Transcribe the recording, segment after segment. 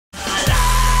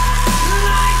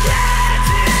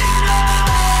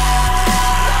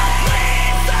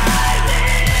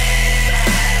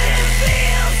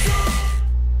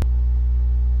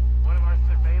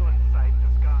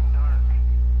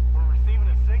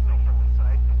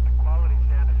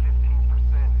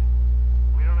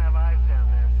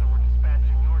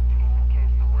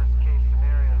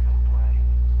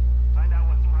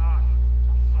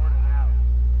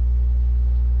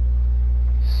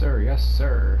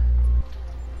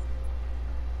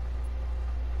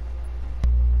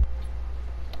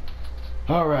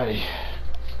Alrighty,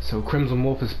 so Crimson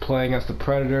Wolf is playing as the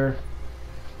Predator,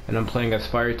 and I'm playing as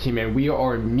Fireteam, and we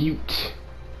are mute,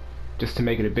 just to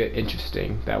make it a bit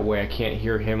interesting. That way I can't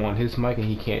hear him on his mic, and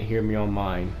he can't hear me on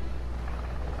mine.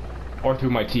 Or through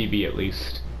my TV, at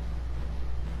least.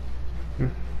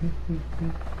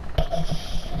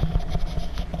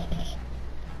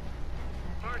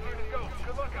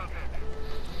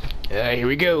 Here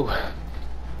we go.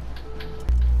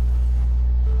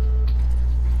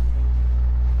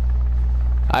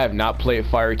 I have not played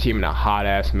Fireteam in a hot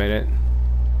ass minute.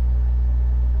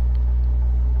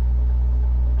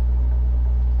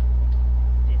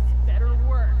 This better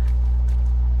work.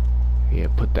 Yeah,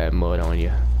 put that mud on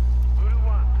you. Voodoo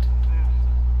 1, this is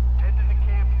Zeus. Head to the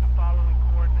camp with the following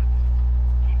coordinates.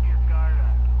 Keep your guard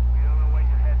up. We don't know what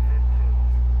you're heading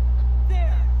into.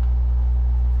 There.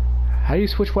 How do you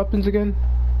switch weapons again?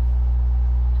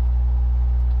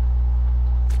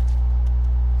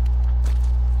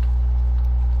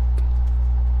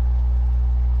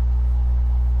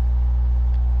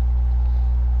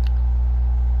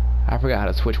 I forgot how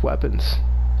to switch weapons.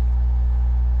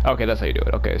 Okay, that's how you do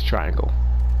it. Okay, it's triangle.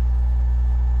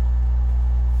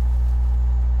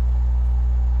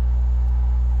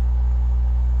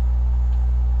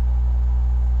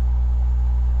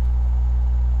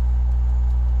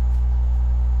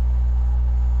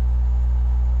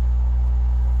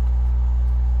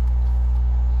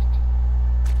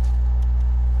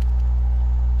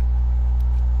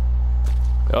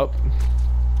 Oh.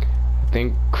 I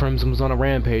think Krimson was on a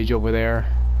rampage over there.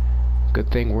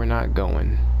 Good thing we're not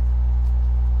going.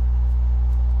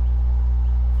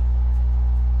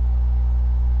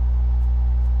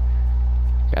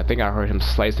 I think I heard him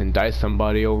slice and dice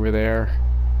somebody over there.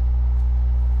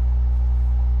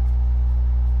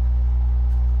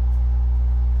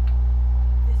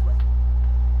 This way.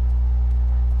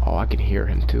 Oh, I can hear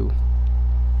him too.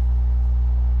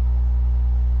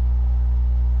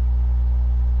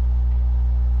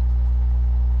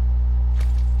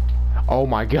 Oh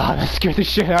my god, that scared the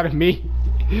shit out of me.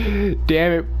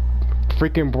 Damn it,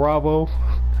 freaking Bravo.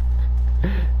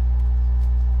 Nothing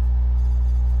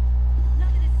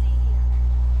to see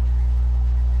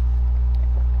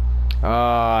here.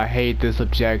 I hate this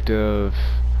objective.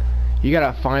 You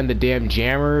gotta find the damn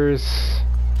jammers.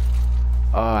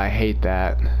 I hate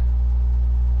that.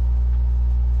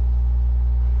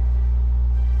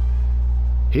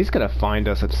 He's gonna find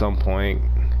us at some point.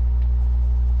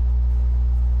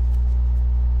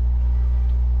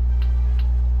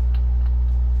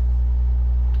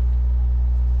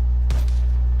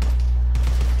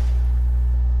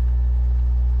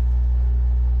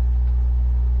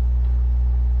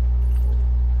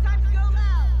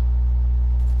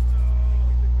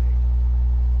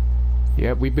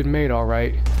 Yep, we've been made all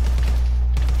right.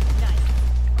 Nice.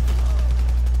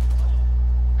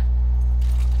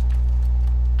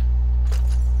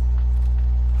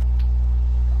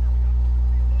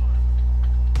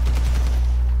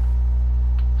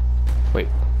 Wait.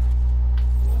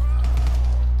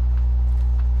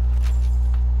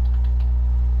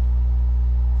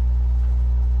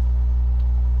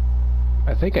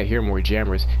 I think I hear more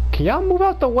jammers. Can y'all move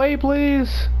out the way,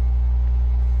 please?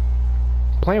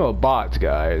 Playing with bots,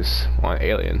 guys, on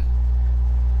Alien.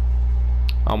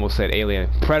 Almost said Alien.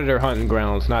 Predator hunting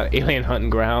grounds, not Alien hunting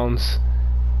grounds.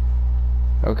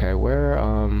 Okay, where,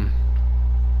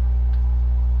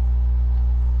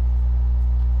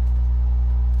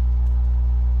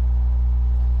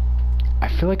 I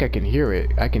feel like I can hear it.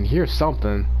 I can hear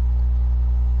something.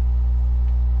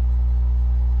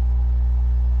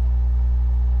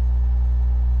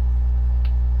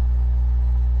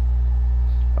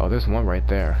 Oh, there's one right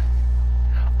there.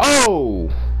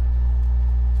 Oh!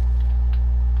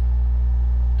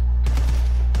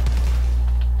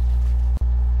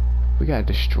 We gotta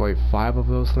destroy 5 of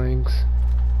those things.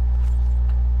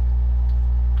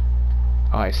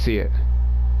 Oh, I see it.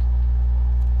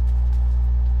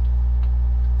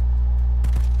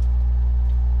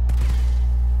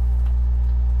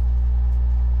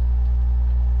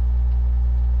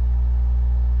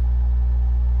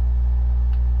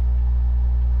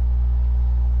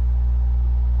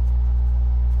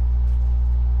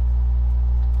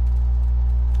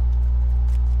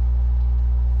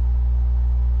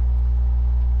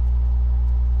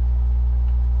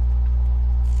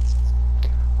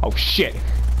 Oh shit.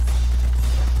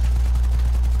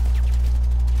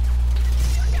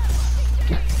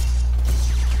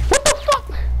 What the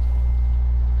fuck?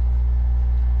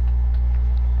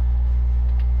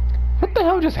 What the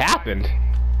hell just happened?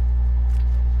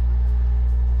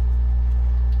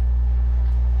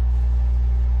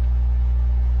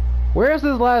 Where's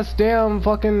this last damn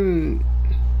fucking...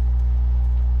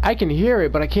 I can hear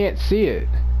it, but I can't see it.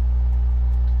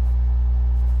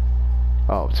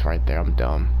 Oh, it's right there. I'm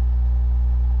dumb.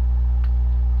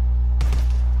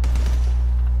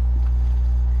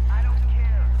 I don't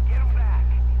care. Get him back.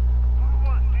 Blue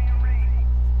one, do you read?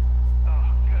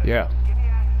 Oh, good. Yeah. Give me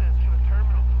access to a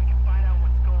terminal so we can find out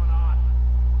what's going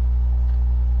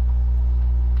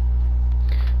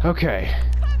on. Okay.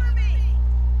 Cover me!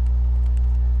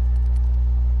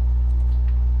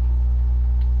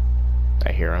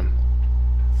 I hear him.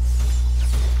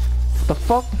 What the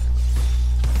fuck?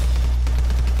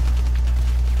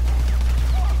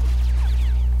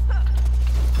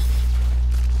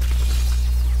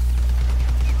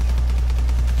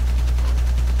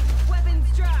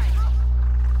 Weapons dry.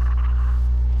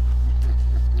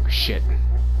 Shit.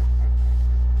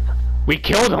 We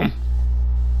killed him!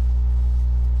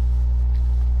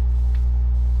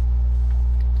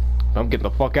 I'm getting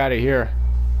the fuck out of here.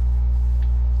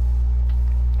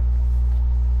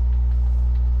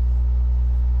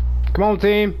 Come on,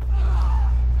 team.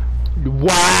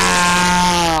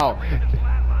 Wow!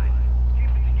 Flatline. Keep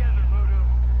it together, Voodoo.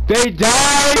 They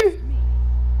died?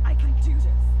 I can do this.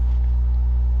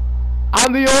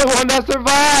 I'm the only one that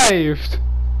survived!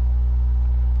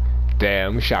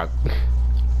 Damn, shock.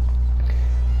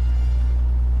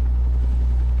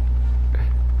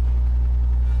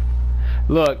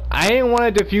 Look, I didn't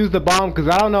want to defuse the bomb because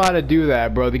I don't know how to do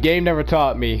that, bro. The game never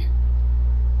taught me.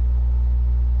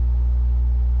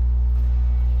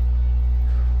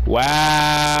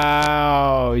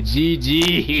 Wow,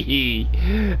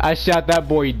 GG. I shot that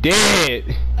boy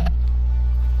dead.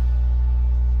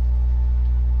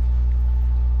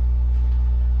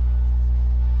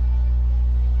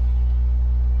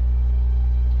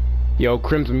 Yo,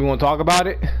 Krimson, you want to talk about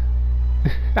it?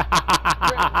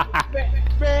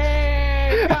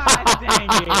 Man, God dang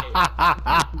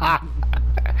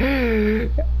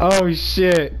it. Oh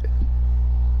shit.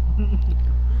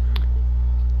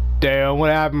 Damn, what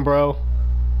happened, bro?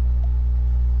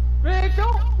 Man,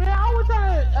 I was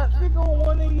trying to think on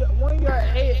one of your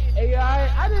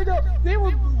AI. I didn't know they were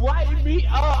writing me.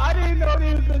 I didn't know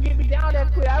they was gonna get me down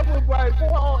that quick. I was like,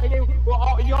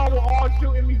 and y'all were all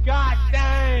shooting me. God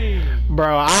dang.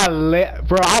 Bro, I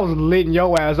was litting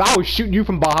your ass. I was shooting you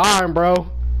from behind, bro.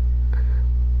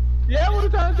 Yeah, I was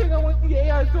trying to take on one of your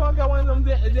AI, so I got one of them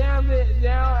down.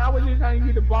 I was just trying to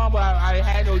get the bomb, but I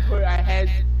had no choice. I had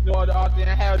no other option.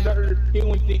 I had another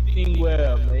thing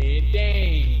well, man.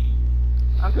 Dang.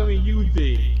 I'm coming use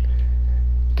it.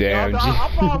 Damn. I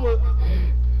probably,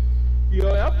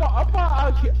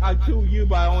 I killed you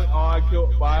by I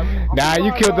killed by. Nah,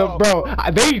 you killed them, bro.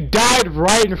 They died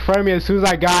right in front of me as soon as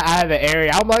I got out of the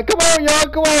area. I'm like, come on, y'all,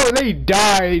 come on. They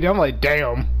died. I'm like,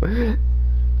 damn.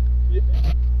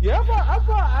 Yeah, I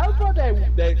thought that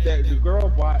the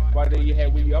girl that you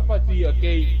had with you. I thought she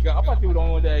okay. I thought she was the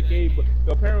only one that gave, but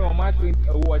apparently on my screen,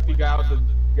 what she got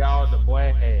out the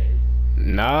black head.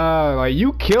 Nah, like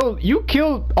you killed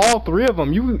all three of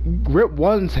them. You ripped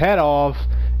one's head off,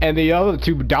 and the other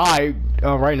two died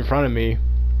right in front of me.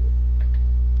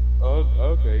 Oh,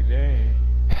 okay, dang.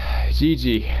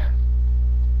 GG.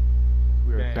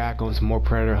 We're Dang. back on some more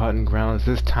Predator hunting grounds.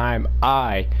 This time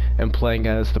I am playing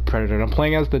as the Predator. And I'm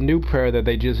playing as the new Predator that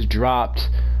they just dropped,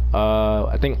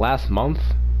 I think last month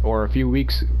or a few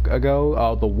weeks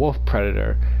ago. The Wolf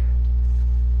Predator.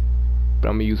 But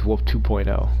I'm gonna use Wolf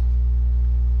 2.0.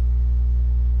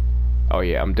 Oh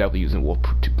yeah, I'm definitely using Wolf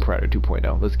Predator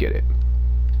 2.0. Let's get it.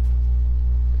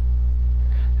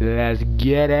 Let's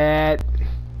get it.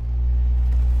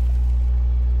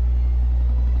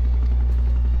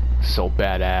 So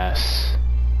badass.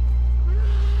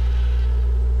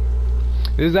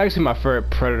 This is actually my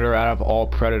favorite Predator out of all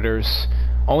Predators,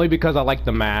 only because I like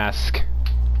the mask.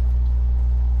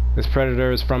 This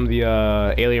Predator is from the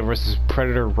Alien vs.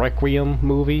 Predator Requiem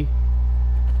movie.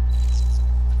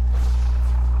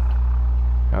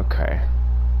 Okay.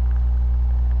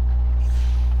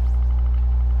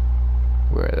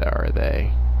 Where are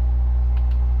they?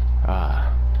 Ah.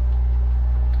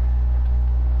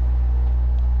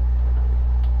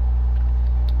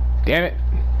 Damn it.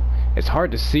 It's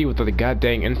hard to see with the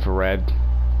goddamn infrared.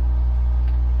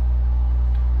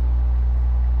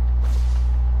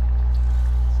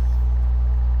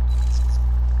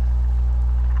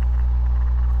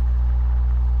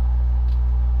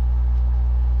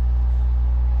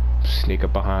 Sneak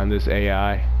up behind this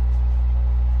AI.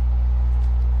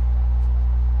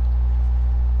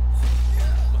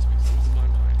 Must be losing my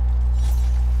mind.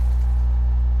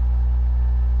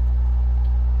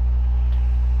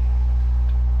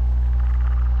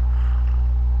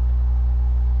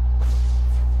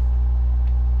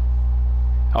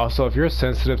 Also, if you're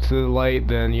sensitive to the light,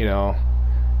 then you know,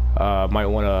 might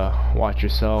want to watch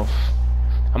yourself.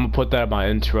 I'm gonna put that in my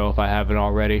intro if I haven't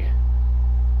already.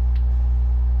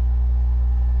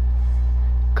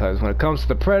 Because when it comes to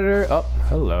the Predator, oh,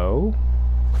 hello.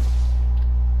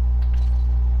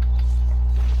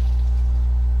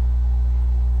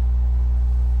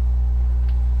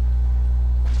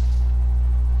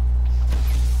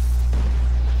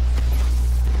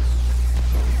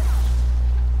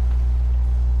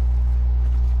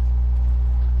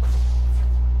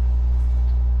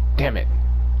 Damn it.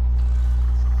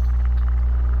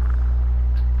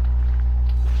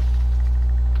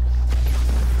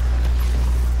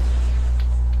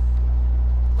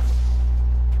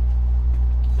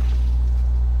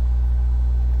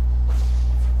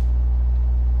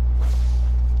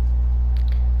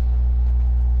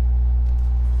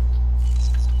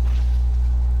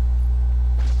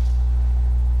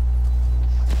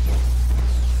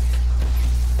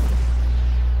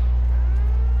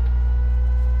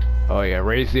 Oh yeah,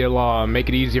 raise the alarm, make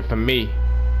it easier for me.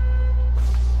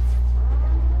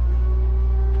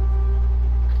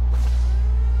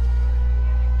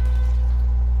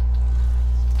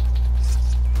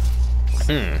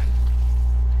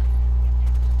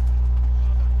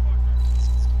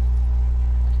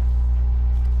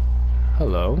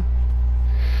 Hello.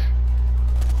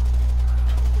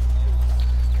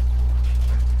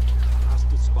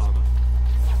 Hostile spawner.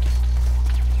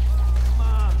 Come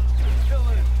on, kill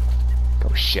him.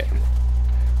 Oh shit.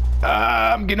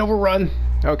 I'm getting overrun.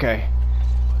 Okay.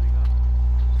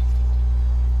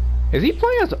 Is he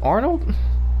playing as Arnold?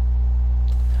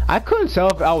 I couldn't tell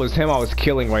if I was him I was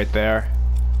killing right there.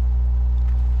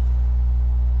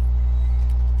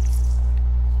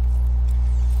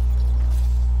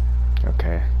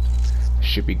 Okay.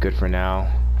 Should be good for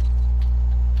now.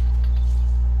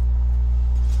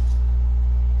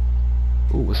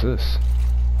 Ooh, what's this?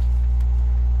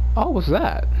 Oh, what's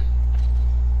that?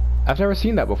 I've never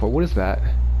seen that before. What is that?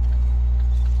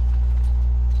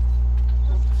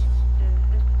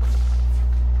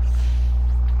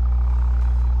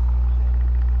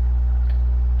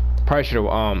 Probably should have,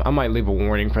 I might leave a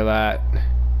warning for that.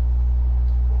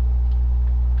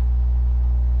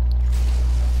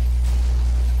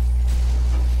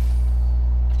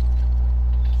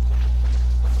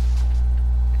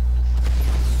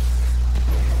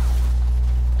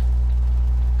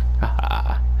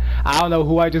 I don't know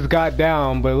who I just got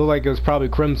down, but it looked like it was probably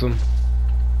Krimson.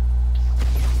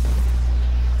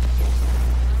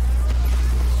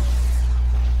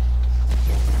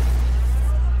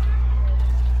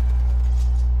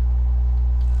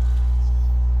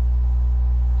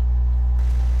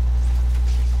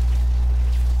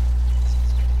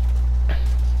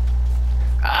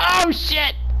 Oh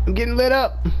shit! I'm getting lit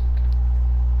up.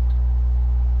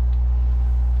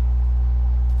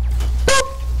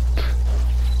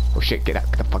 Oh shit, get out,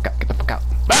 get the fuck out, get the fuck out.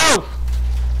 Move!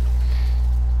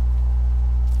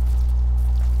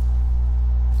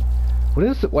 What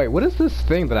is it? Wait, what is this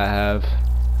thing that I have?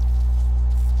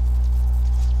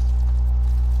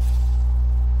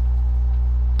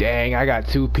 Dang, I got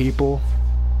 2 people.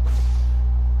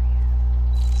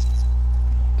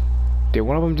 Did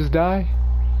one of them just die?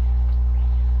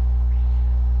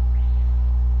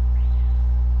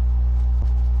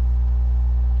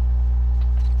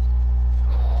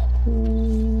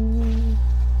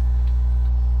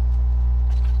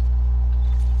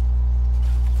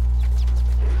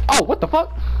 Oh, what the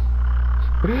fuck?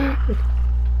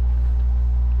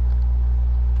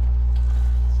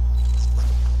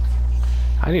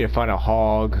 I need to find a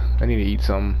hog. I need to eat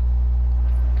some.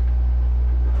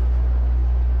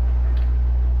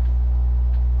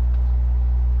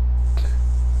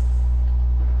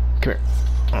 Come here.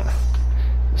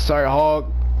 Sorry,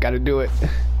 hog. Gotta do it.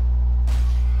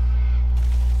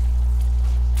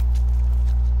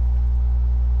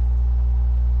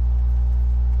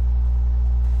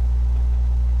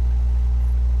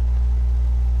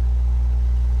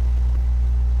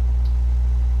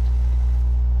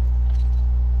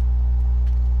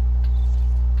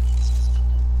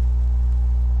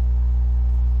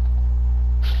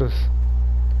 What's this?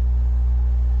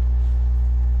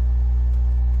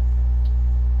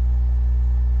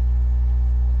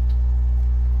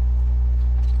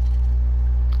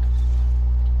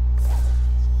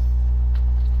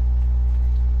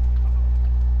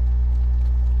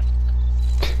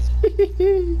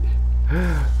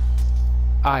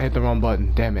 I hit the wrong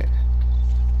button, damn it.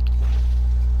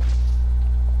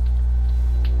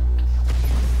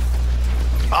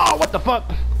 Oh, what the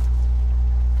fuck?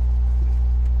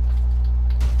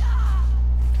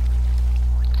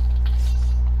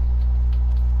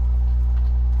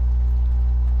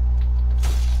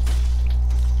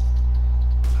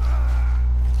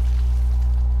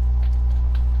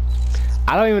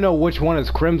 I don't even know which one is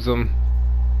Krimson.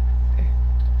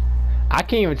 I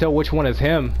can't even tell which one is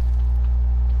him.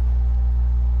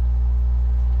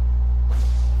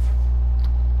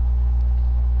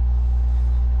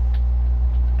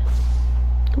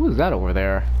 Who is that over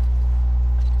there?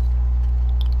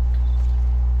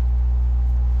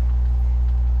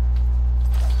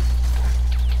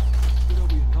 Get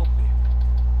over here and help me.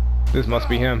 This must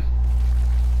be him.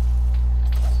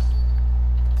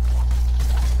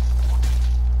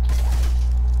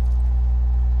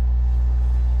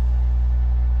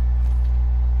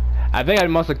 I think I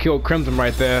must have killed Krimson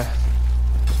right there.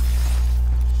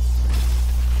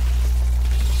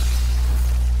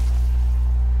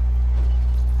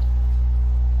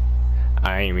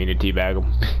 I ain't mean to teabag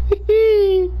him.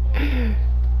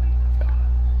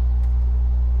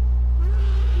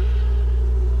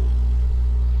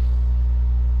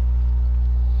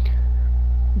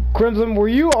 Krimson, were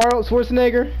you Arnold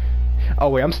Schwarzenegger? Oh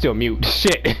wait, I'm still mute.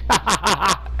 Shit. Man,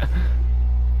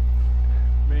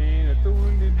 I told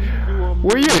him to do a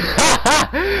Were you?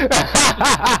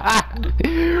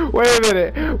 Wait a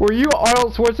minute. Were you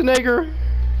Arnold Schwarzenegger?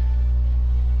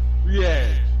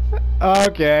 Yeah.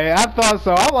 Okay, I thought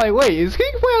so. I'm like, wait, is he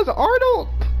playing as Arnold?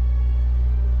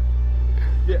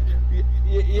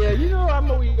 Yeah, you know, I'm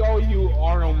we all you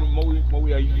Arnold,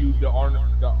 we are you the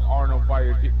Arnold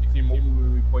Fire team movie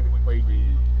we played this.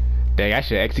 Dang, I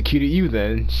should have executed you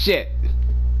then. Shit.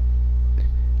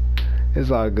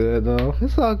 It's all good though.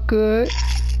 It's all good.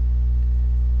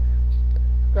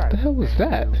 What the hell was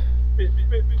that?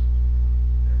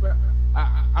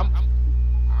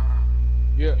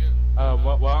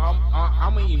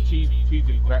 I'm eating cheese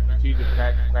and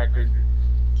crackers.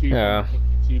 Yeah.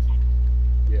 Cheese.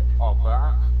 Yeah. Oh,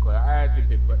 but I had to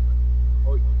pick, but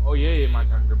oh yeah, my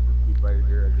turn to be played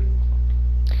here again.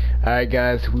 Alright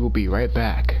guys, we will be right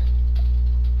back.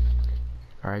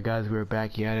 Alright guys, we're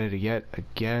back at it yet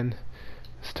again.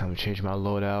 It's time to change my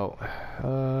loadout.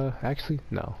 Actually,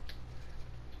 no.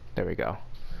 There we go.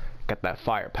 Got that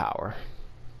firepower.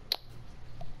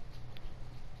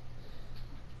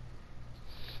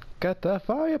 Got that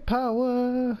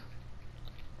firepower. A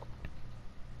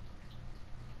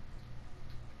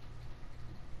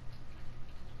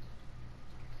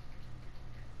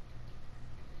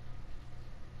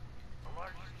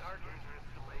large stargazer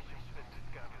installation has been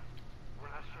discovered.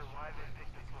 We're not sure why they picked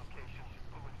this location,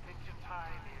 but with tensions high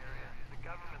in the area, the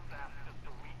government's asked us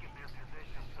to weaken their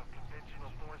position so conventional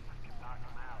forces can knock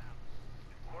them out.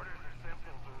 Orders are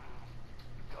simple, Voodoo.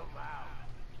 Go loud.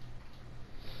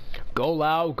 Go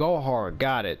loud, go hard.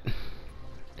 Got it.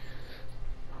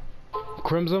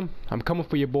 Krimson, I'm coming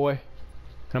for you, boy. And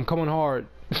I'm coming hard.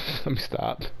 Let me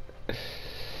stop.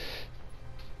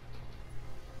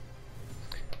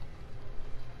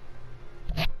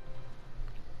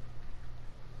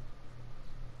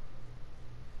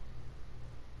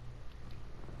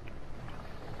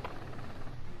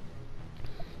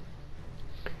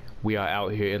 We are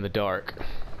out here in the dark.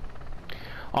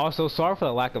 Also, sorry for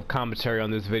the lack of commentary on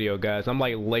this video, guys. I'm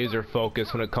like laser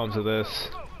focused when it comes to this.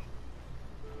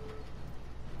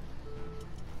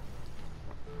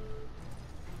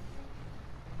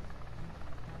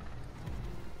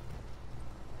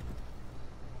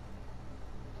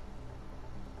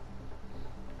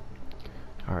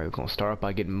 Alright, we're gonna start off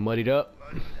by getting muddied up.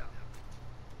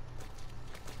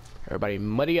 Everybody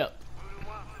muddy up. Voodoo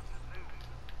 1, this is Voodoo.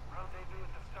 Rendezvous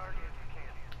at the stargazer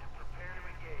camp and prepare to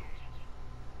engage.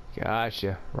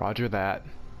 Gotcha. Roger that.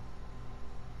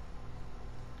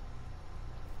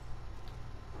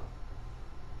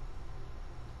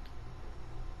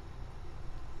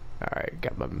 Alright,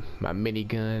 got my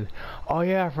minigun. Oh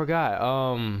yeah, I forgot.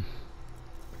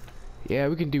 Yeah,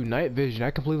 we can do night vision.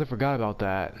 I completely forgot about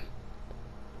that.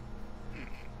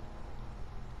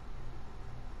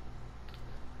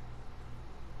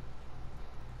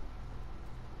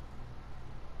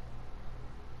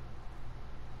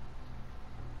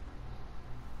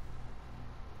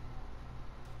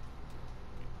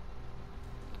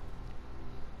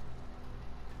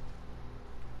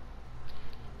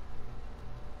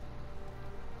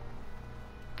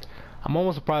 I'm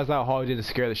almost surprised how hard it didn't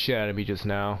scare the shit out of me just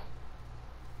now.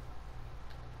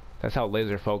 That's how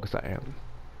laser focused I am.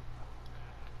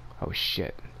 Oh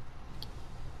shit.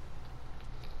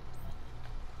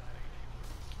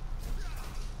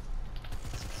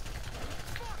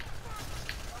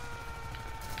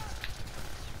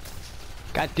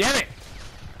 God damn it!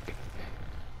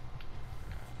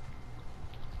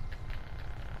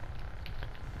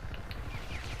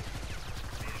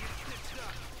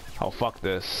 Oh fuck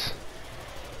this.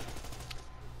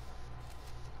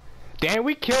 Damn,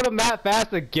 we killed him that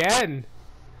fast again!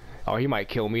 Oh, he might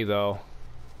kill me though.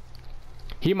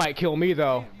 He might kill me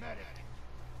though.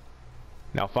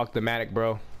 Now fuck the medic,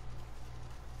 bro.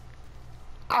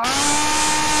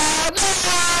 Ah!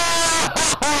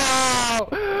 No!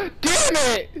 Damn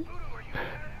it!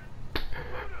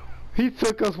 He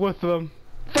took us with him.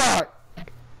 Fuck!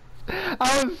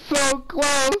 I was so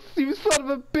close, you son of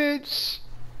a bitch!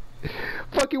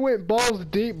 Fucking went balls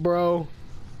deep, bro.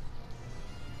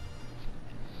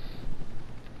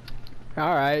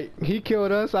 Alright, he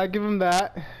killed us, I give him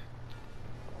that.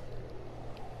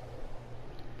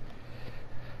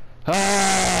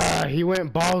 Ah, he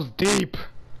went balls deep.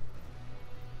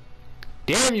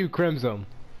 Damn you, Krimson.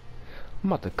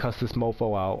 I'm about to cuss this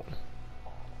mofo out.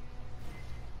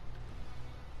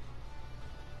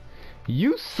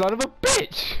 You son of a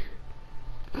bitch!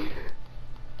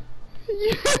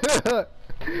 Yeah!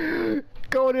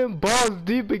 Going in balls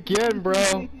deep again,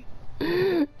 bro.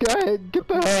 Go ahead, get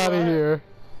the hell out of here.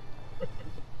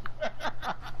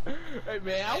 Hey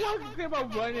man, I wasn't thinking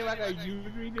about running like I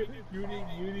usually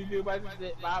do, but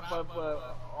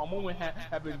a moment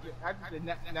happened.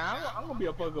 Now I'm gonna be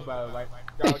a thug about it. Like,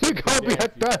 You're gonna be a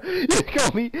thug. You're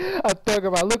gonna be a thug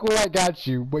about it. Look what I got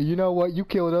you. But you know what? You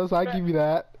killed us. I give you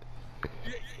that.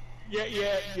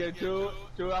 Yeah, true.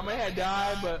 I may have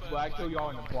died, but I killed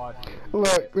y'all in the quad.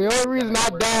 Look, the only reason I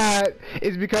died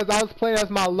is because I was playing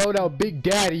as my loadout Big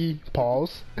Daddy,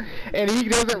 pause, and he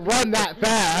doesn't run that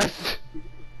fast.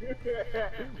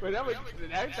 But that was the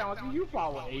next time I see you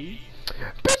follow Ace.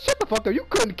 Bitch, shut the fuck up. You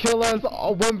couldn't kill us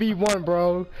 1v1,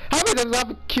 bro. How many times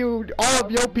I've killed all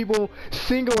of your people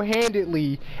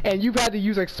single-handedly, and you've had to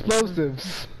use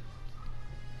explosives?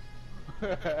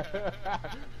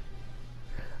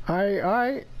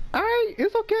 Alright,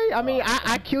 it's okay. I mean,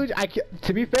 I killed you.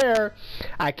 To be fair,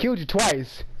 I killed you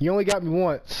twice. You only got me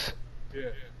once.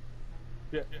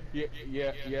 Yeah.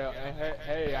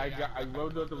 Hey, I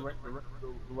rode up the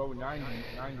road 90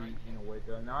 in a way.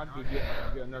 So now I can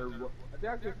get another. I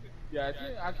think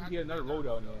I can get another road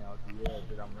out now. So yeah,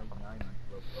 but I'm rank 90,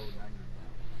 road 90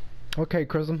 now. Okay,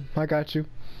 Krimson, I got you.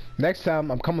 Next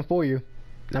time, I'm coming for you.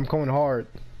 I'm coming hard.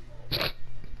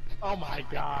 Oh my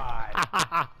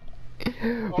god.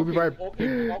 We'll be right.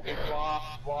 Okay,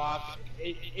 boss.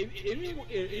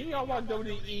 If y'all want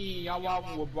WWE, y'all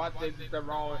want with Brock Lesnar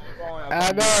wrong.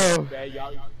 I know.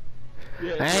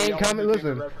 Yeah, I ain't coming.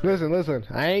 Listen.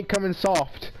 I ain't coming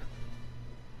soft.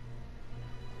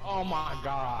 Oh my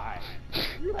god.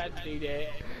 You had to say that.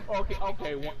 Okay.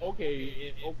 Want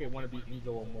to be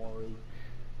Enzo Amore?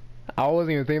 I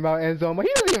wasn't even thinking about Enzo, but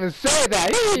he doesn't even say that.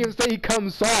 He didn't even say he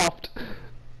comes soft.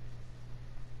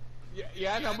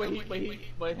 Yeah, I know, but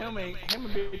him and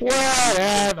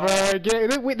whatever.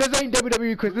 This ain't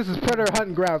WWE, Chris. This is Predator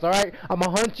hunting grounds. All right, I'm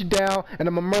gonna hunt you down and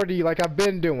I'm gonna murder you like I've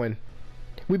been doing.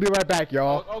 We'll be right back,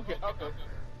 y'all. Okay.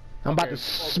 I'm about to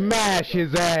smash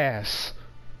his ass.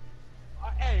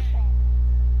 Hey.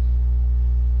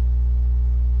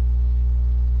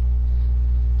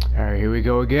 All right, here we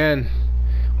go again.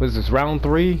 What is this, round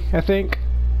 3? I think.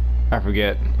 I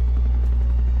forget.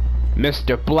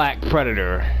 Mr. Black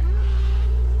Predator.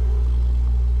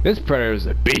 This Predator is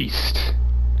a beast.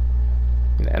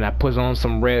 And I put on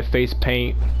some red face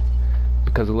paint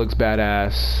because it looks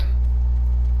badass.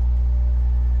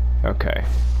 Okay.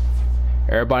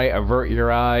 Everybody avert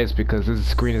your eyes because this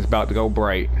screen is about to go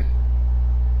bright.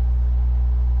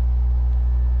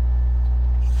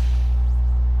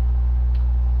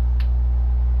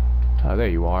 Oh, there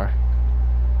you are.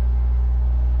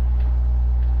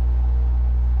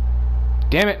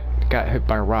 Damn it! Got hit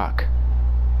by a rock.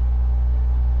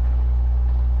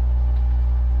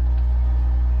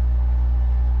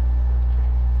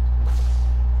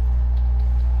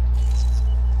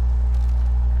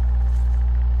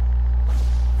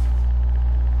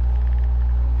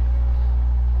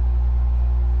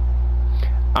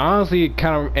 I honestly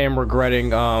kind of am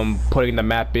regretting putting the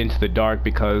map into the dark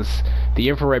because the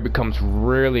infrared becomes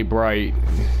really bright,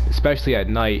 especially at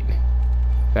night.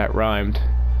 That rhymed.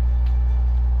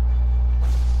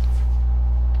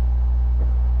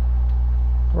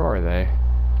 Where are they?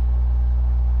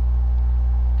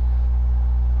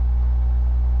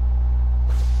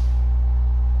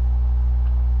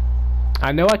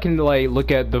 I know I can like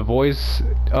look at the voice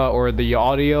or the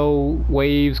audio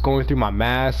waves going through my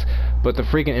mask, but the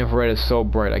freaking infrared is so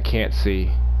bright I can't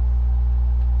see.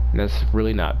 And that's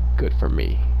really not good for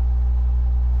me.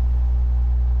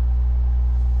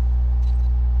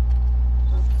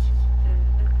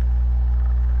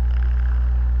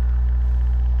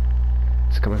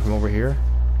 It's coming from over here.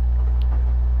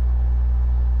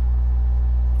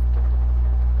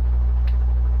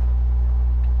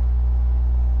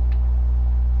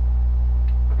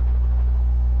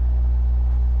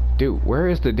 Dude, where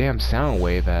is the damn sound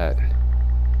wave at?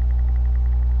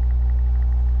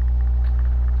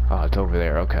 Oh, it's over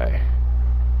there, okay.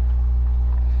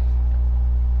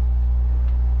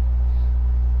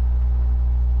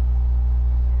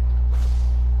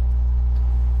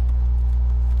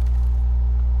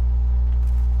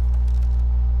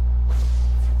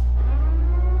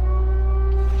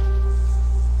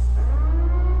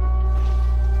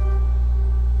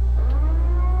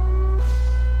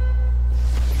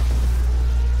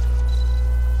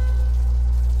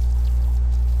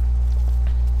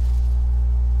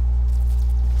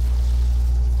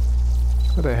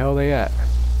 Where the hell are they at?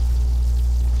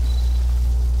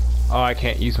 Oh, I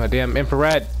can't use my damn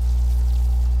infrared.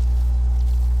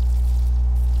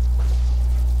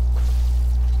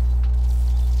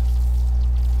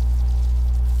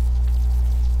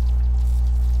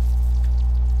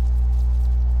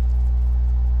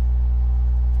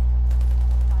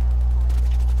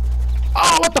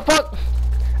 Oh, what the fuck?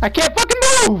 I can't fucking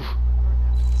move!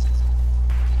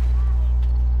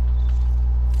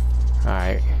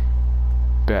 Alright.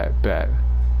 Bet.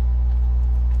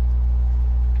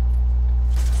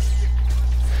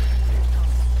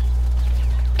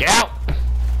 Get out!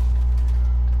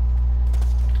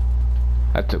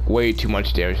 That took way too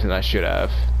much damage than I should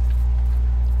have.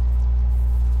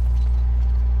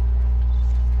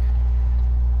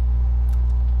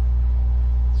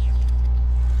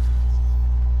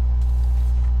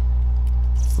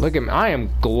 Look at me, I am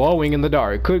glowing in the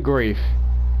dark. Good grief.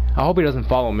 I hope he doesn't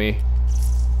follow me.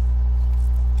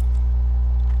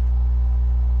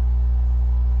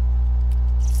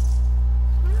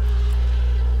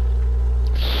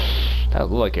 That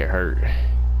looked like it hurt.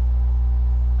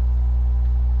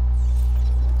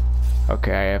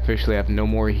 Okay, I officially have no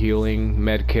more healing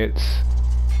med kits.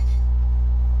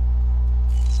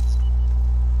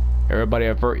 Everybody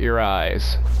avert your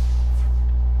eyes.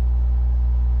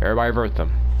 Everybody avert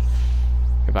them.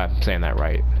 If I'm saying that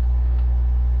right.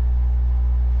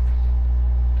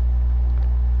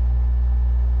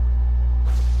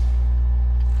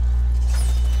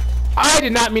 I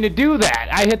did not mean to do that!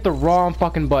 I hit the wrong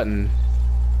fucking button.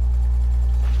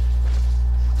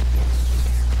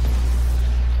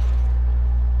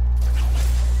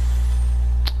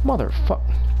 Motherfucker.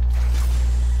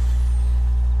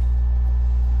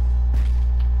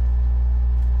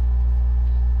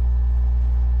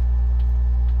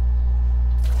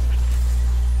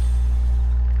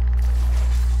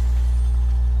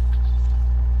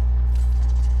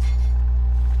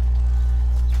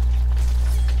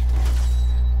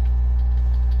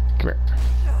 Come here.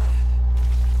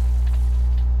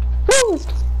 Woo!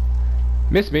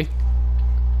 Miss me.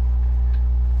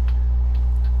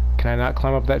 Can I not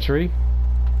climb up that tree?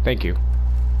 Thank you.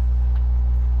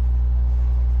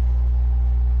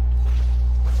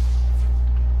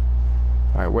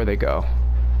 Alright, where'd they go?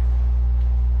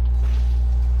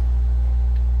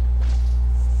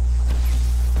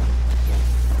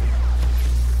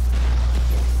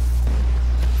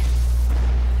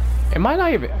 Am I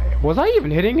not even... Was I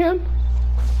even hitting him?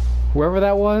 Whoever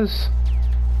that was?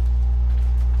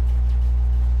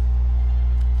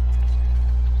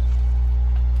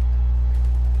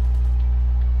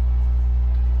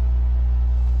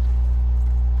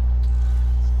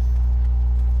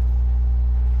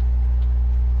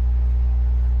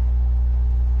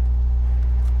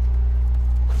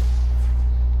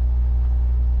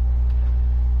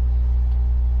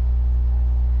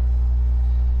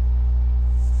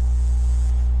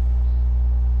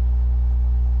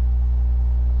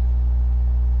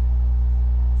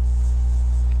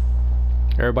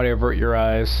 Everybody avert your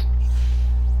eyes.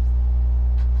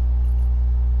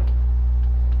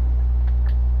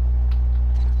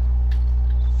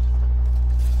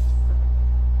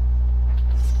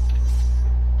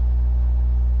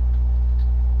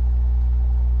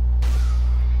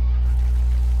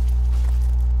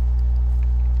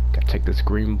 Gotta take this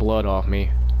green blood off me.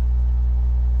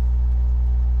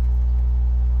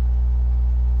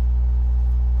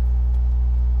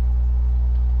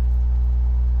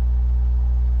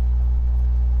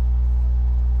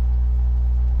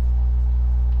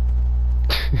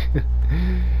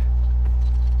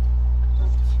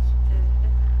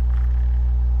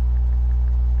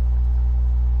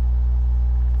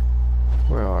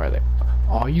 Where are they?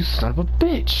 Oh, you son of a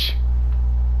bitch!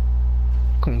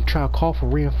 Gonna try to call for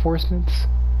reinforcements?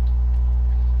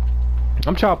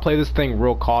 I'm trying to play this thing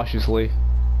real cautiously.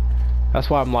 That's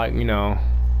why I'm like, you know,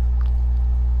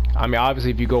 I mean,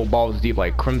 obviously if you go balls deep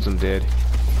like Krimson did.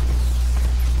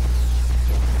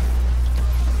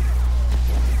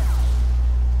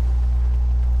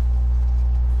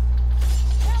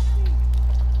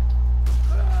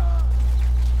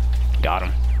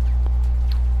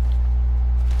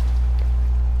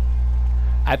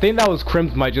 I think that was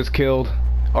Crimson I just killed.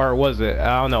 Or was it?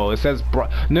 I don't know. It says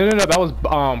no, that was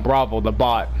Bravo, the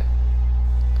bot.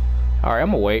 Alright,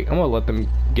 I'm gonna wait. I'm gonna let them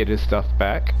get his stuff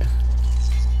back.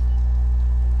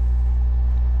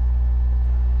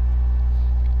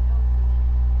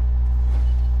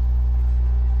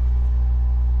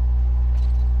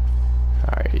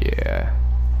 Alright, yeah.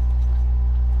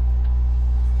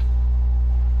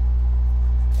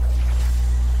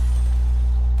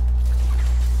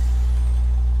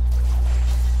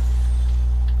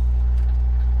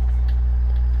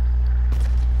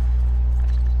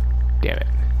 Damn it.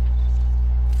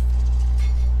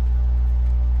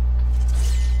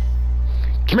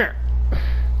 Come here.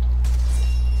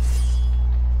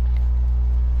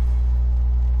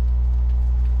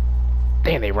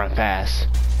 Damn, they run fast.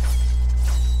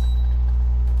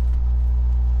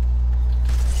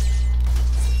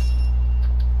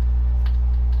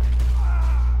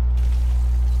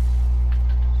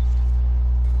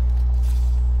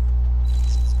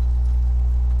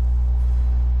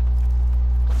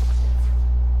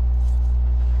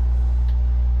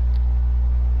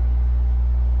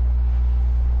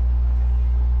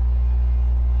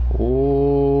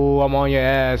 I'm on your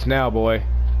ass now, boy.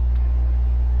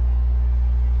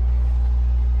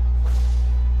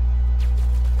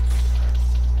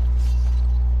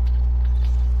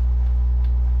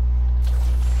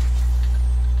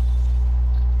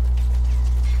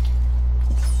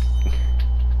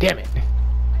 Damn it.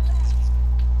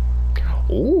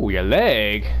 Ooh, your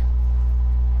leg.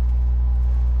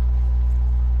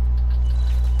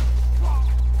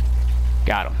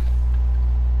 Got him.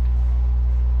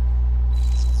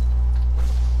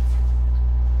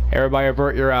 Everybody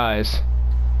avert your eyes.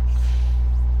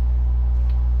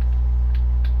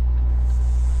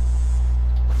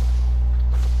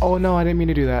 Oh no, I didn't mean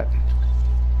to do that.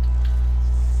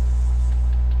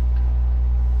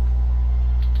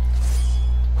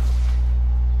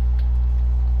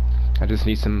 I just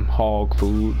need some hog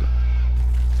food.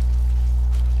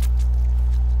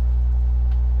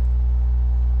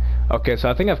 Okay, so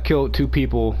I think I've killed 2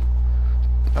 people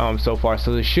so far,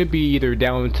 so it should be either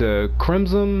down to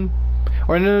Krimson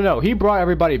or no, he brought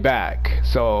everybody back.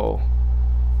 So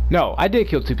no, I did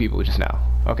kill 2 people just now.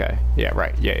 Okay, yeah,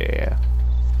 right, yeah.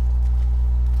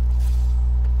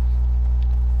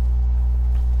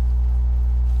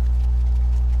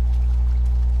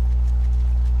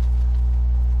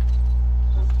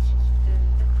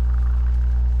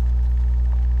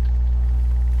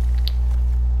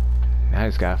 I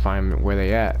just gotta find where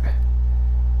they at.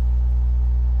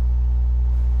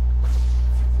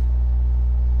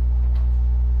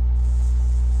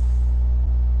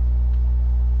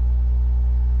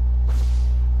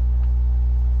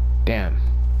 Damn.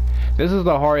 This is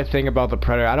the hard thing about the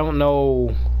Predator. I don't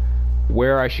know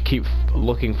where I should keep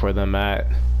looking for them at.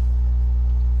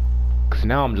 Cause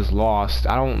now I'm just lost.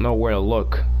 I don't know where to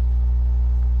look.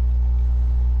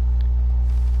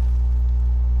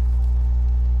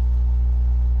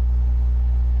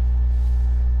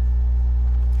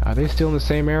 Are they still in the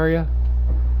same area?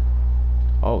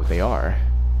 Oh, they are.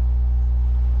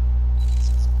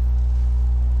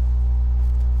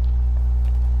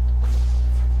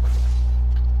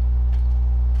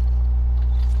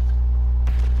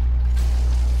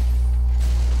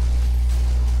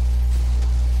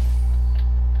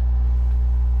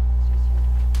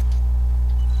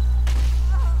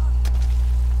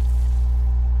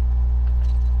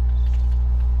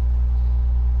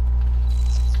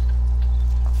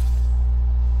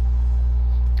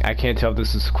 I can't tell if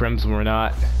this is Krimson or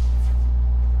not.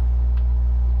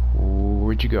 Ooh,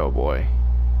 where'd you go, boy?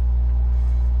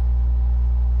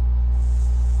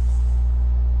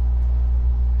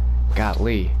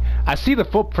 Golly. I see the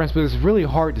footprints, but it's really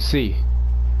hard to see.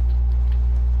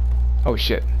 Oh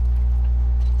shit.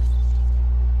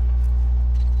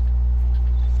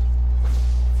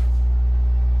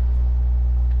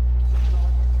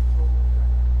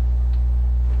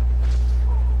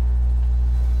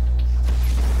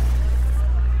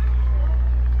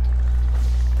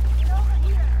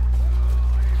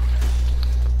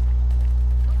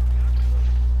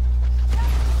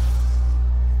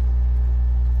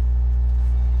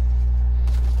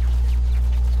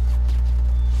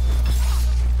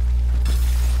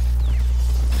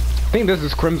 I think this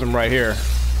is Krimson right here.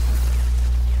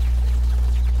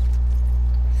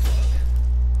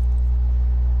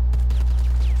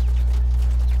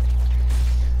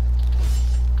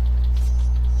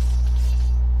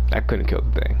 I couldn't kill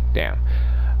the thing. Damn.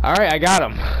 Alright, I got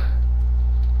him.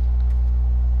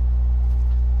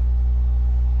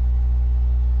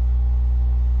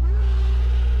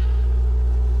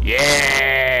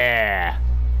 Yeah!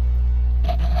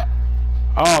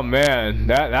 Oh man,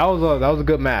 that was a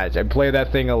good match. I played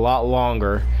that thing a lot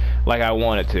longer, like I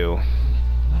wanted to.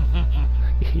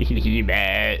 You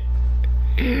mad?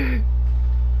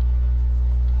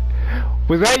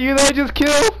 Was that you that I just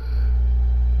killed?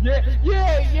 Yeah.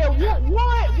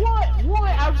 What?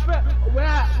 I felt when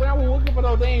I was looking for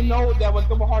those dang notes that was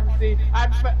super hard to see. I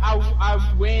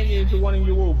ran into one of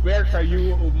your little bear car.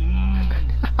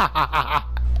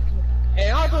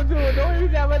 And also too, the only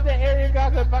reason I went to the area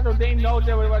got about those dang notes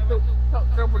that were like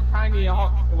super tiny and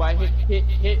hard. Like hit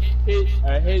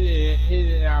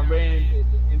and I ran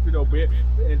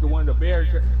into one of the bears.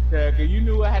 Cause you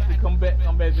knew I had to come back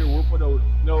to look for those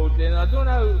notes. And I don't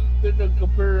know the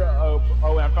computer. I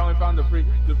finally found the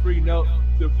free note.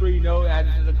 And I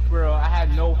did the computer. I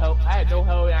had no help. And I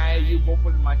had you both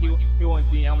with my healing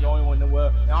team. I'm the only one that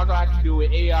was. And also I had to do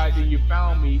with AI. Then you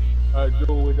found me.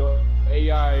 Do with the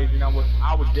AI. And I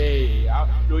was dead.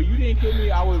 So you didn't kill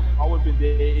me. I would been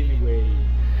dead anyway.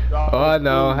 So Oh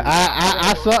no!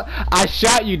 I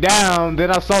shot you down.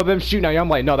 Then I saw them shooting at you. I'm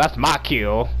like, no, that's my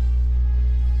kill.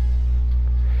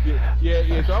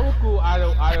 Yeah. So I was cool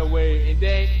either way. And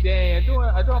then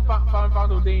I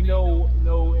found those they know,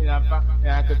 and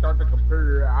I could start the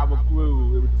computer. I was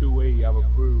through. It was 2-way. I was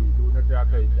through. There was nothing I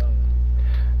could have done.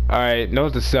 Alright,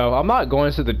 note to self, I'm not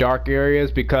going to the dark areas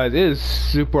because it is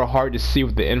super hard to see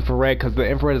with the infrared, because the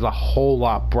infrared is a whole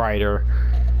lot brighter.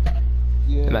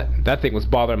 Yeah. And that thing was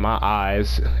bothering my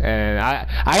eyes. And I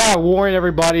gotta warn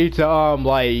everybody to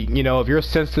like, you know, if you're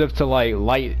sensitive to like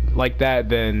light like that,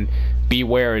 then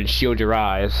beware and shield your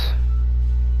eyes.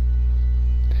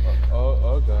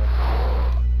 Okay.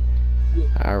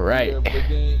 Alright. Yeah,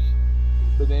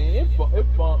 but then it's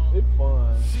fun.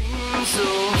 Seems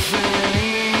so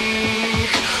funny.